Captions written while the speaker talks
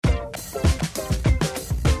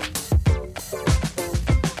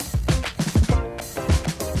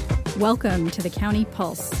Welcome to the County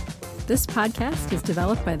Pulse. This podcast is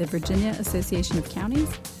developed by the Virginia Association of Counties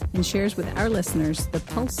and shares with our listeners the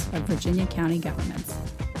pulse of Virginia county governments.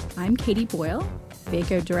 I'm Katie Boyle,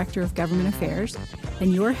 VACO Director of Government Affairs,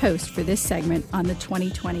 and your host for this segment on the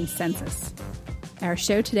 2020 census. Our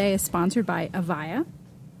show today is sponsored by Avaya,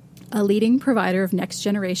 a leading provider of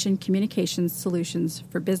next-generation communications solutions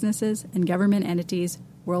for businesses and government entities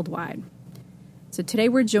worldwide. So today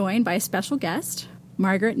we're joined by a special guest,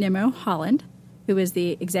 Margaret Nimmo Holland, who is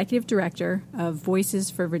the Executive Director of Voices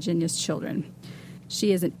for Virginia's Children.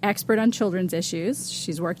 She is an expert on children's issues.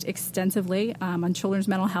 She's worked extensively on children's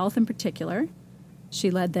mental health in particular. She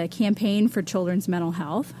led the Campaign for Children's Mental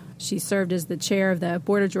Health. She served as the chair of the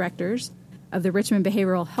Board of Directors of the Richmond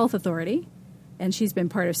Behavioral Health Authority, and she's been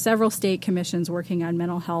part of several state commissions working on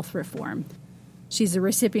mental health reform. She's a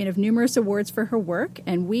recipient of numerous awards for her work,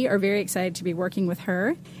 and we are very excited to be working with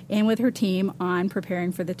her and with her team on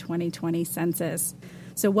preparing for the 2020 census.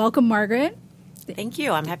 So welcome, Margaret. Thank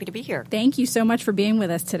you. I'm happy to be here. Thank you so much for being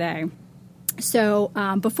with us today. So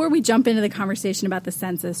before we jump into the conversation about the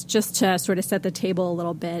census, just to sort of set the table a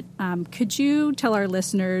little bit, could you tell our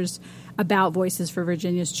listeners about Voices for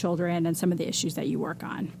Virginia's Children and some of the issues that you work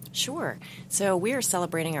on? Sure. So we are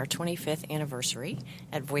celebrating our 25th anniversary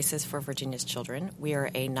at Voices for Virginia's Children. We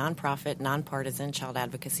are a nonprofit, nonpartisan child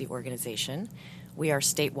advocacy organization. We are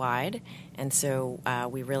statewide, and so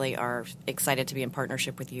we really are excited to be in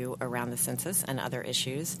partnership with you around the census and other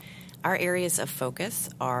issues. Our areas of focus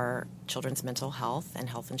are children's mental health and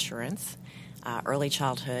health insurance, early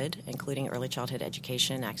childhood, including early childhood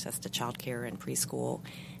education, access to child care and preschool,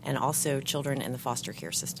 and also children in the foster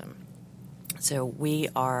care system. So we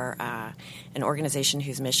are an organization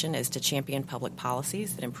whose mission is to champion public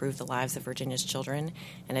policies that improve the lives of Virginia's children.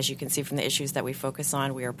 And as you can see from the issues that we focus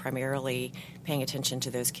on, we are primarily paying attention to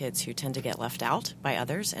those kids who tend to get left out by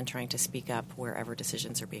others and trying to speak up wherever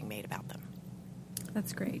decisions are being made about them.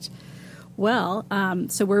 That's great. Well,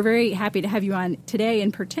 so we're very happy to have you on today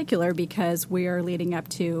in particular because we are leading up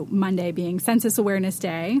to Monday being Census Awareness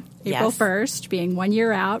Day, April 1st, being 1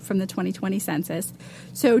 year out from the 2020 census.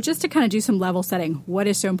 So just to kind of do some level setting, what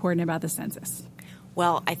is so important about the census?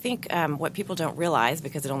 Well, I think what people don't realize,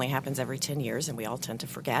 because it only happens every 10 years and we all tend to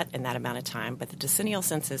forget in that amount of time, but the decennial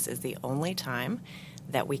census is the only time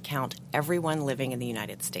that we count everyone living in the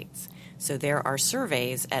United States. So there are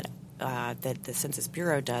surveys that the Census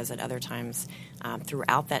Bureau does at other times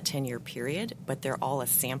throughout that 10-year period, but they're all a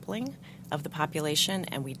sampling of the population,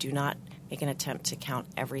 and we do not make an attempt to count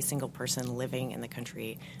every single person living in the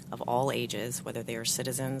country of all ages, whether they are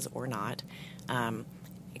citizens or not,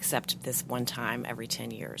 except this one time every 10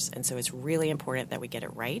 years. And so it's really important that we get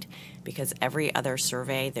it right, because every other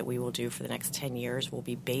survey that we will do for the next 10 years will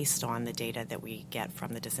be based on the data that we get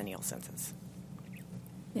from the decennial census.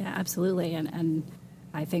 Yeah, absolutely. And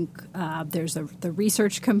I think there's the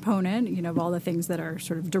research component, of all the things that are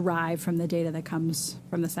sort of derived from the data that comes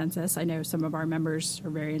from the census. I know some of our members are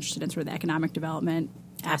very interested in sort of the economic development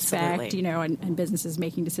aspect, Absolutely. And businesses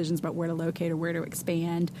making decisions about where to locate or where to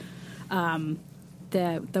expand.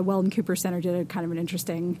 The Weldon Cooper Center did a kind of an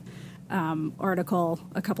interesting article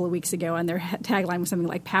a couple of weeks ago, and their tagline was something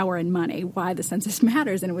like "Power and Money: Why the Census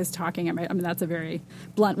Matters," and it was talking. I mean, that's a very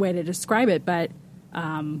blunt way to describe it, but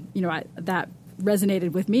that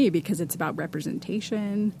resonated with me because it's about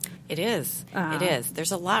representation. It is. It is.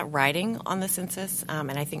 There's a lot riding on the census,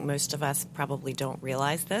 and I think most of us probably don't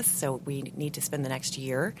realize this, so we need to spend the next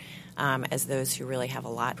year as those who really have a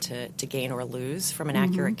lot to gain or lose from an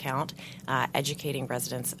accurate count, educating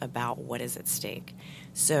residents about what is at stake.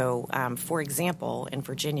 So, for example, in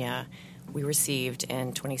Virginia, we received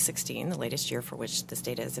in 2016, the latest year for which this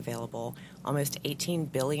data is available, almost $18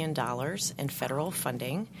 billion in federal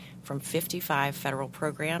funding from 55 federal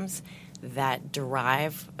programs that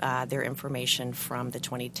derive their information from the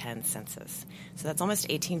 2010 census. So that's almost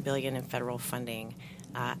 $18 billion in federal funding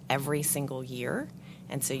every single year.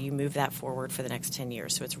 And so you move that forward for the next 10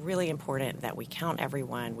 years. So it's really important that we count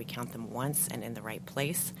everyone, we count them once and in the right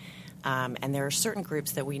place. And there are certain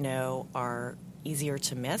groups that we know are easier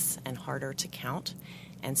to miss and harder to count.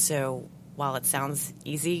 And so while it sounds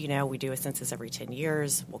easy, we do a census every 10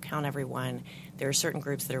 years, we'll count everyone, there are certain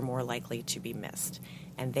groups that are more likely to be missed.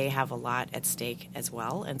 And they have a lot at stake as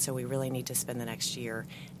well. And so we really need to spend the next year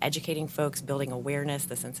educating folks, building awareness.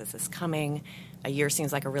 The census is coming. A year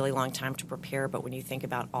seems like a really long time to prepare, but when you think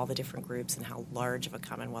about all the different groups and how large of a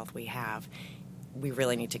Commonwealth we have, we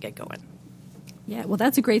really need to get going. Yeah, well,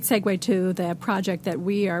 that's a great segue to the project that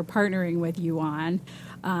we are partnering with you on.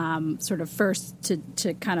 Sort of first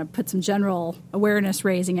to kind of put some general awareness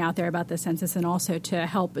raising out there about the census, and also to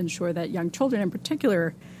help ensure that young children in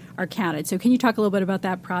particular are counted. So can you talk a little bit about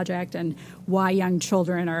that project and why young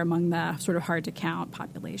children are among the sort of hard-to-count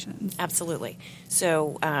populations? Absolutely.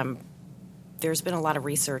 So there's been a lot of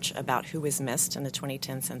research about who was missed in the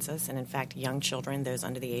 2010 census, and in fact, young children, those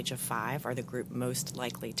under the age of 5, are the group most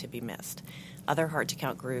likely to be missed. Other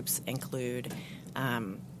hard-to-count groups include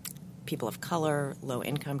people of color,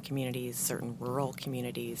 low-income communities, certain rural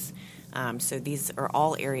communities. So these are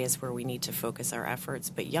all areas where we need to focus our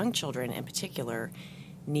efforts, but young children in particular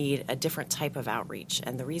need a different type of outreach,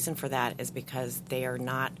 and the reason for that is because they are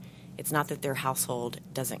not it's not that their household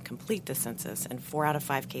doesn't complete the census. In 4 out of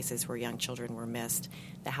 5 cases where young children were missed,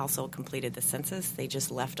 the household completed the census. They just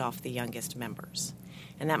left off the youngest members.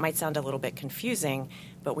 And that might sound a little bit confusing,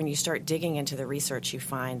 but when you start digging into the research, you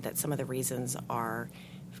find that some of the reasons are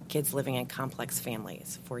kids living in complex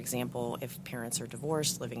families. For example, if parents are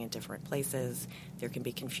divorced, living in different places, there can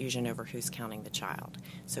be confusion over who's counting the child.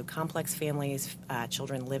 So complex families,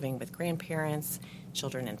 children living with grandparents,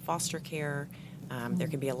 children in foster care, there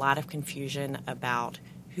can be a lot of confusion about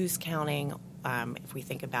who's counting. If we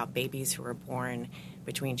think about babies who were born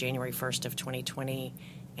between January 1st of 2020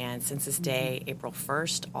 and Census Day, April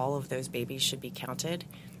 1st, all of those babies should be counted.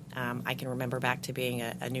 I can remember back to being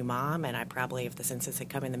a new mom, and I probably, if the census had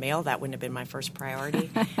come in the mail, that wouldn't have been my first priority.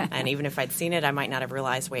 And even if I'd seen it, I might not have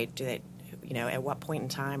realized, at what point in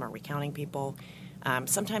time are we counting people?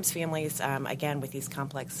 Sometimes families, again, with these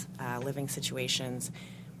complex living situations,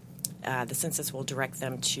 the census will direct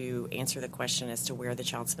them to answer the question as to where the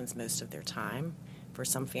child spends most of their time. For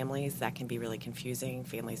some families, that can be really confusing.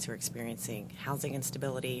 Families who are experiencing housing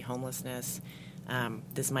instability, homelessness,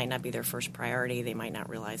 this might not be their first priority. They might not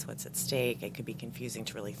realize what's at stake. It could be confusing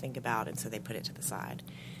to really think about, and so they put it to the side.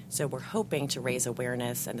 So we're hoping to raise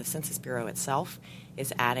awareness, and the Census Bureau itself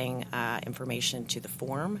is adding information to the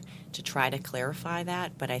form to try to clarify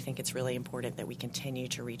that, but I think it's really important that we continue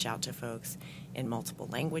to reach out to folks in multiple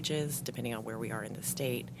languages, depending on where we are in the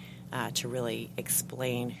state, to really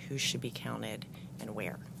explain who should be counted and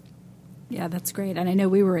where. Yeah, that's great. And I know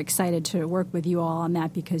we were excited to work with you all on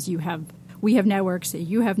that because we have networks,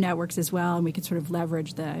 you have networks as well, and we can sort of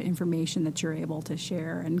leverage the information that you're able to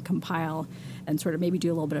share and compile and sort of maybe do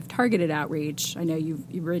a little bit of targeted outreach. I know you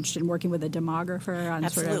were interested in working with a demographer on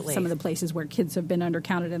Absolutely. Sort of some of the places where kids have been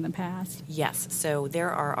undercounted in the past. Yes. So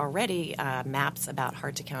there are already maps about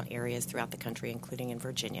hard-to-count areas throughout the country, including in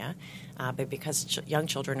Virginia. But because young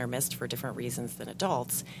children are missed for different reasons than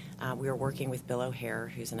adults, we are working with Bill O'Hare,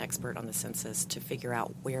 who's an expert on the census, to figure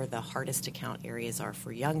out where the hardest-to-count areas are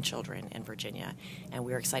for young children in Virginia. And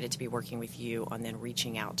we're excited to be working with you on then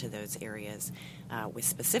reaching out to those areas with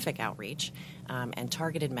specific outreach and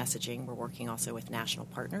targeted messaging. We're working also with national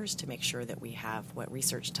partners to make sure that we have what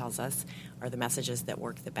research tells us are the messages that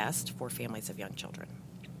work the best for families of young children.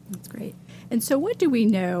 That's great. And so what do we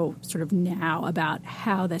know sort of now about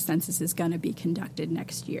how the census is going to be conducted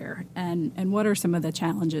next year? And what are some of the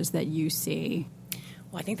challenges that you see?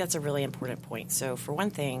 Well, I think that's a really important point. So for one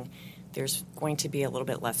thing, there's going to be a little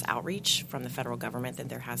bit less outreach from the federal government than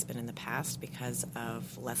there has been in the past because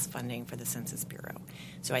of less funding for the Census Bureau.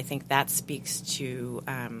 So I think that speaks to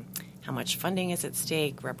how much funding is at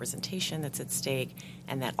stake, representation that's at stake,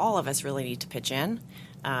 and that all of us really need to pitch in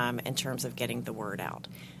terms of getting the word out.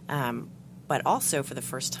 But also, for the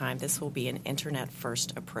first time, this will be an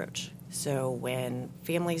internet-first approach. So when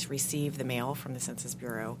families receive the mail from the Census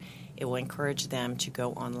Bureau, it will encourage them to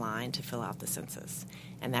go online to fill out the census.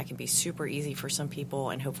 And that can be super easy for some people,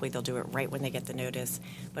 and hopefully they'll do it right when they get the notice.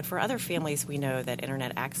 But for other families, we know that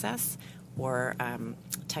internet access or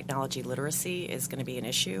technology literacy is going to be an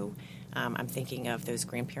issue. I'm thinking of those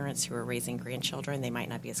grandparents who are raising grandchildren. They might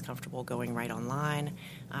not be as comfortable going right online.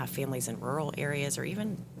 Families in rural areas or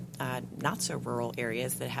even not so rural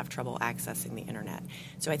areas that have trouble accessing the internet.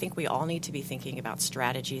 So I think we all need to be thinking about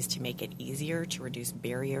strategies to make it easier to reduce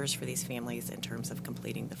barriers for these families in terms of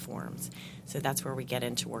completing the forms. So that's where we get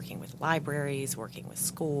into working with libraries, working with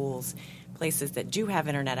schools, places that do have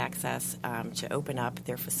internet access to open up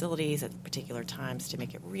their facilities at particular times to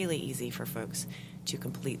make it really easy for folks to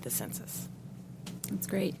complete the census. That's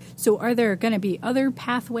great. So are there going to be other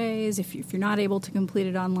pathways if you're not able to complete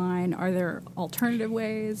it online? Are there alternative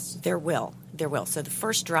ways? There will. So the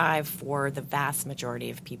first drive for the vast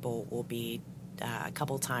majority of people will be a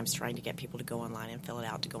couple of times trying to get people to go online and fill it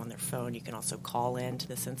out, to go on their phone. You can also call in to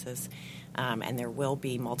the census, and there will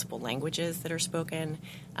be multiple languages that are spoken.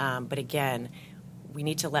 But again, we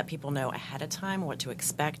need to let people know ahead of time what to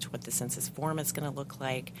expect, what the census form is going to look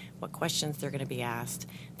like, what questions they're going to be asked.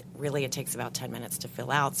 Really, it takes about 10 minutes to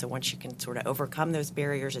fill out. So once you can sort of overcome those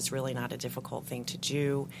barriers, it's really not a difficult thing to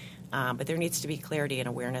do. But there needs to be clarity and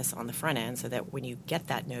awareness on the front end so that when you get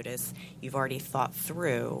that notice, you've already thought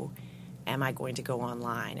through, am I going to go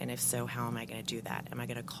online? And if so, how am I going to do that? Am I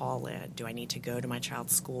going to call in? Do I need to go to my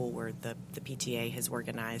child's school where the PTA has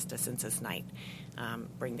organized a census night?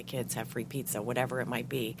 Bring the kids, have free pizza, whatever it might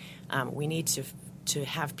be. We need to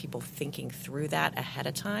have people thinking through that ahead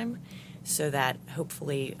of time so that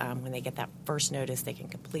hopefully when they get that first notice, they can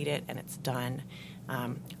complete it and it's done.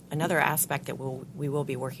 Another aspect that we will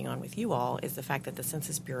be working on with you all is the fact that the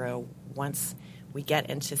Census Bureau, once we get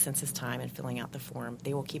into census time and filling out the form,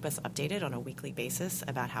 they will keep us updated on a weekly basis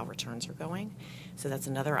about how returns are going. So that's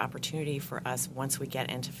another opportunity for us once we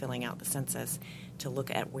get into filling out the census to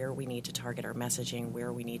look at where we need to target our messaging,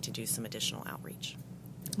 where we need to do some additional outreach.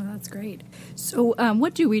 Well, that's great. So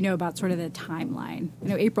what do we know about sort of the timeline?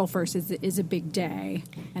 April 1st is a big day,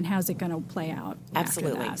 and how's it going to play out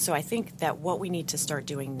Absolutely. after that? So I think that what we need to start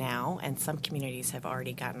doing now, and some communities have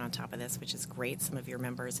already gotten on top of this, which is great. Some of your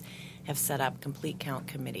members have set up complete count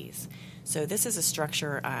committees. So this is a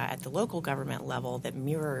structure at the local government level that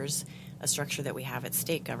mirrors a structure that we have at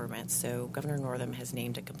state government. So Governor Northam has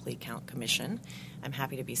named a complete count commission. I'm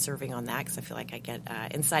happy to be serving on that because I feel like I get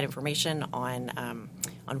inside information on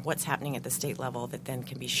what's happening at the state level that then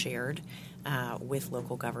can be shared with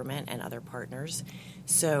local government and other partners.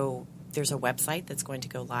 So there's a website that's going to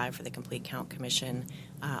go live for the Complete Count Commission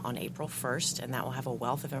on April 1st, and that will have a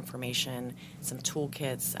wealth of information, some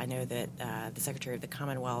toolkits. I know that the Secretary of the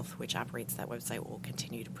Commonwealth, which operates that website, will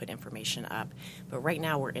continue to put information up. But right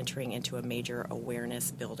now we're entering into a major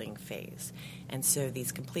awareness building phase. And so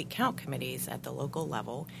these Complete Count committees at the local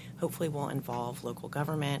level hopefully will involve local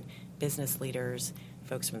government, business leaders,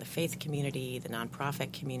 folks from the faith community, the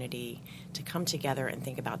nonprofit community, to come together and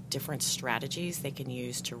think about different strategies they can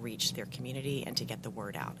use to reach their community and to get the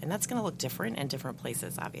word out. And that's going to look different in different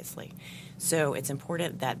places, obviously. So it's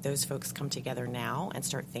important that those folks come together now and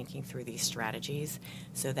start thinking through these strategies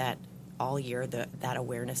so that all year that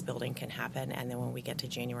awareness building can happen. And then when we get to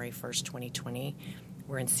January 1st, 2020,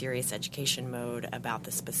 we're in serious education mode about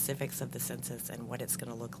the specifics of the census and what it's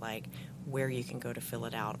going to look like, where you can go to fill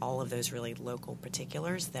it out, all of those really local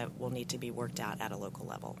particulars that will need to be worked out at a local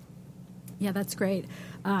level. Yeah, that's great.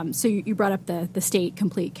 So you brought up the State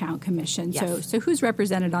Complete Count Commission. Yes. So who's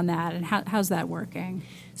represented on that, and how's that working?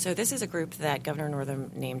 So this is a group that Governor Northam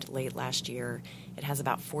named late last year. It has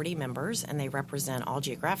about 40 members, and they represent all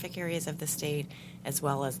geographic areas of the state as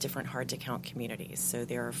well as different hard-to-count communities. So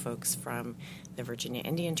there are folks from the Virginia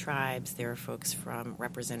Indian tribes. There are folks from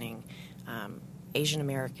representing Asian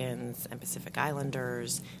Americans and Pacific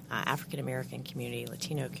Islanders, African American community,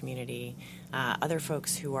 Latino community, other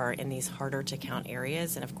folks who are in these harder to count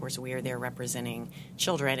areas. And of course, we are there representing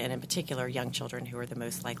children, and in particular, young children who are the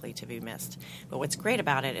most likely to be missed. But what's great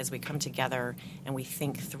about it is we come together and we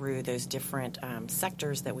think through those different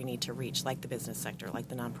sectors that we need to reach, like the business sector, like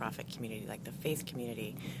the nonprofit community, like the faith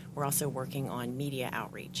community. We're also working on media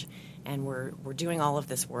outreach. And we're doing all of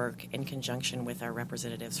this work in conjunction with our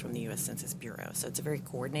representatives from the U.S. Census Bureau. So it's a very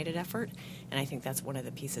coordinated effort, and I think that's one of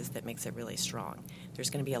the pieces that makes it really strong. There's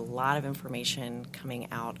going to be a lot of information coming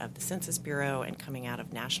out of the Census Bureau and coming out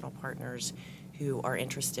of national partners who are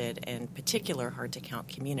interested in particular hard-to-count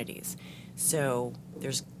communities. So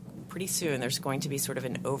pretty soon there's going to be sort of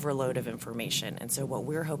an overload of information. And so what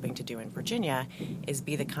we're hoping to do in Virginia is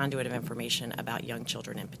be the conduit of information about young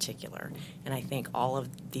children in particular. And I think all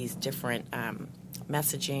of these different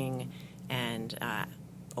messaging and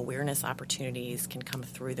awareness opportunities can come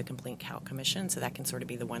through the Complete Count Commission, so that can sort of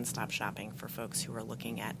be the one-stop shopping for folks who are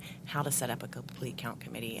looking at how to set up a Complete Count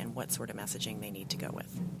committee and what sort of messaging they need to go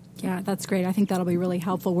with. Yeah, that's great. I think that'll be really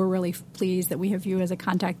helpful. We're really pleased that we have you as a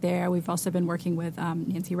contact there. We've also been working with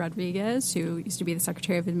Nancy Rodriguez, who used to be the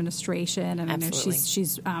Secretary of Administration, and Absolutely. I know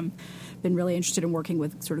she's been really interested in working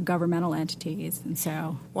with sort of governmental entities. And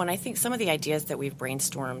so, well, and I think some of the ideas that we've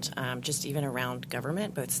brainstormed, just even around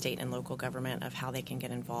government, both state and local government, of how they can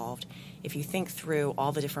get involved. If you think through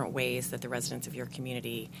all the different ways that the residents of your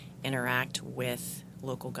community interact with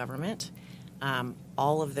local government,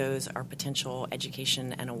 all of those are potential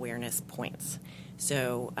education and awareness points.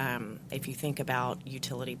 So if you think about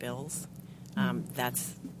utility bills,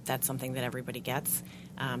 that's that's something that everybody gets.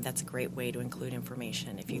 That's a great way to include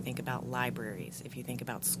information. If you think about libraries, if you think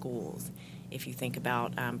about schools, if you think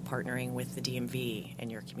about partnering with the DMV in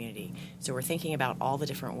your community. So we're thinking about all the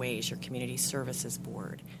different ways, your community services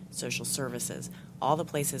board, social services, all the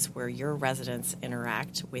places where your residents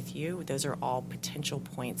interact with you. Those are all potential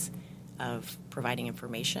points of providing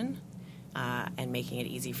information and making it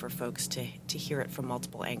easy for folks to hear it from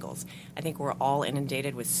multiple angles. I think we're all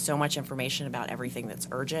inundated with so much information about everything that's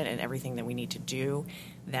urgent and everything that we need to do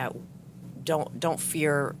that don't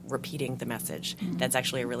fear repeating the message. Mm-hmm. That's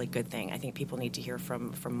actually a really good thing. I think people need to hear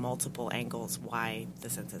from multiple angles why the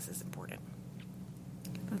census is important.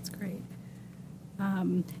 That's great.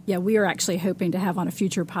 We are actually hoping to have on a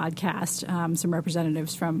future podcast some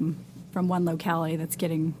representatives from one locality that's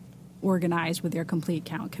getting organized with their Complete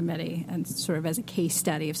Count Committee, and sort of as a case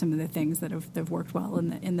study of some of the things that have worked well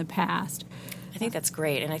in the past. I think that's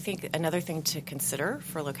great. And I think another thing to consider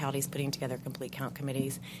for localities putting together Complete Count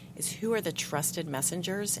committees is who are the trusted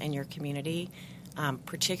messengers in your community,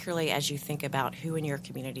 particularly as you think about who in your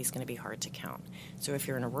community is going to be hard to count. So if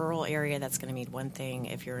you're in a rural area, that's going to mean one thing.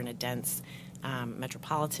 If you're in a dense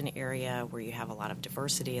metropolitan area where you have a lot of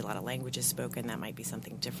diversity, a lot of languages spoken, that might be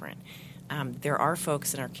something different. There are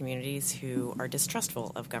folks in our communities who are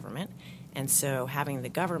distrustful of government, and so having the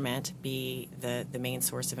government be the main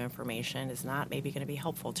source of information is not maybe going to be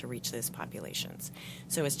helpful to reach those populations.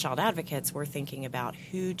 So as child advocates, we're thinking about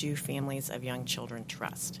who do families of young children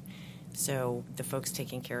trust. So the folks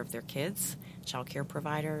taking care of their kids, child care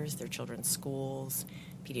providers, their children's schools,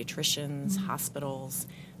 pediatricians, hospitals.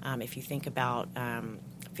 If you think about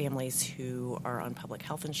families who are on public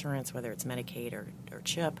health insurance, whether it's Medicaid or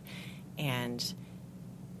CHIP, and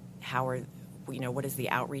what is the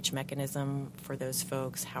outreach mechanism for those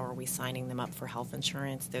folks? How are we signing them up for health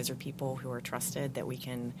insurance? Those are people who are trusted that we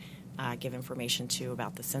can give information to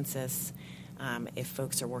about the census. If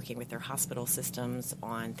folks are working with their hospital systems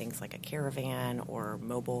on things like a caravan or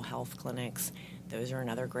mobile health clinics, those are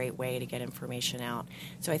another great way to get information out.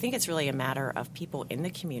 So I think it's really a matter of people in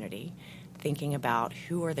the community thinking about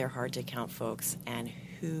who are their hard-to-count folks and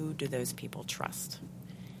who do those people trust,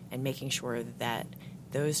 and making sure that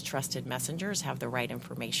those trusted messengers have the right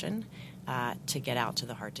information to get out to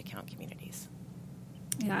the hard-to-count communities.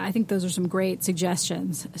 Yeah, I think those are some great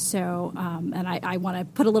suggestions. So, and I want to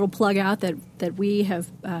put a little plug out that we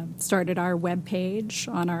have started our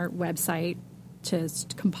webpage on our website to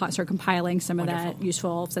start compiling some of that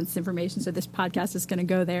useful census information. So this podcast is going to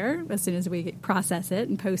go there as soon as we process it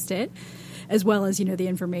and post it, as well as, the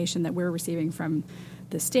information that we're receiving from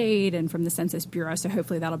the state and from the Census Bureau. So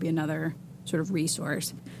hopefully that'll be another sort of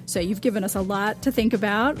resource. So you've given us a lot to think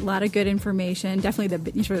about, a lot of good information, definitely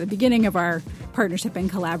the beginning of our partnership and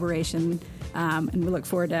collaboration, and we look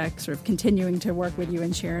forward to sort of continuing to work with you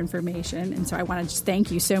and share information. And so I want to just thank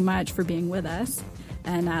you so much for being with us,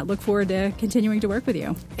 and look forward to continuing to work with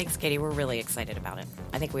you. Thanks, Katie. We're really excited about it.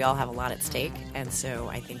 I think we all have a lot at stake, and so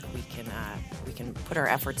I think we can put our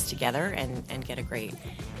efforts together and get a great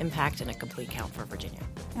impact and a complete count for Virginia.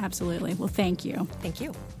 Absolutely. Well, thank you. Thank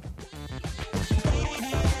you.